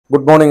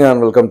Good morning and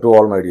welcome to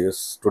all my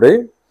dears.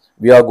 Today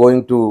we are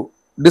going to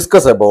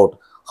discuss about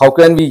how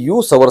can we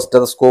use our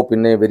stethoscope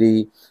in a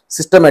very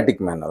systematic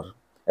manner.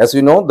 As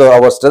we know,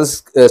 our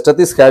steth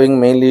is having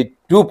mainly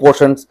two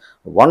portions.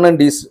 One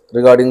end is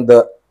regarding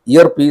the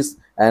earpiece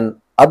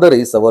and other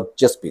is our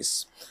chest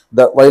piece.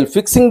 While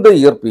fixing the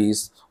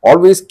earpiece,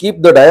 always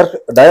keep the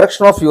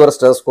direction of your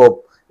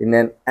stethoscope in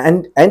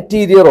an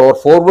anterior or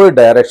forward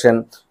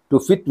direction to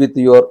fit with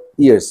your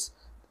ears.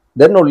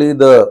 Then only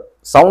the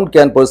sound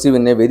can perceive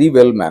in a very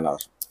well manner.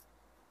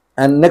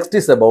 And next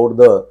is about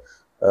the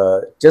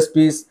chest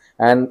piece,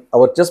 and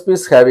our chest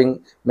piece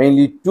having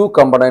mainly two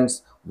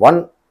components.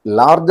 One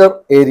larger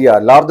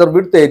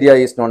width area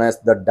is known as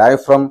the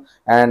diaphragm,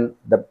 and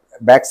the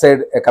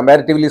backside a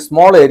comparatively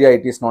small area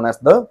it is known as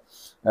the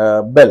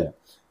bell.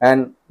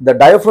 And the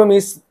diaphragm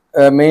is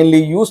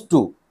mainly used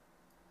to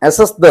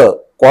assess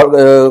the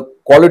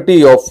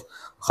quality of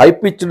high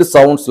pitched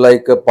sounds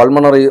like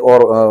pulmonary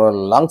or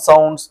lung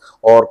sounds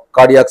or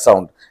cardiac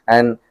sound.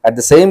 And at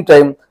the same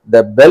time,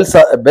 the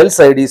bell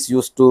side is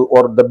used to,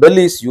 or the bell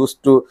is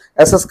used to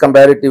assess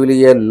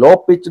comparatively a low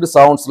pitched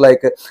sounds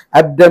like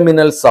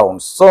abdominal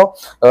sounds. So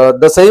at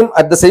the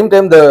same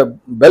time, the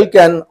bell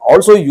can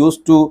also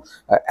used to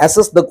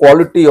assess the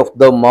quality of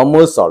the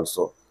murmurs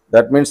also.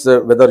 That means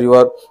whether you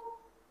are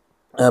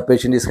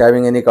patient is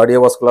having any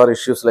cardiovascular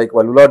issues like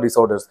valvular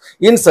disorders.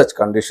 In such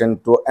condition,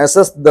 to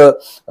assess the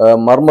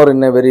murmur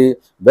in a very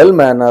well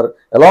manner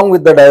along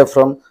with the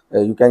diaphragm,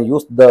 you can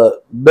use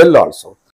the bell also.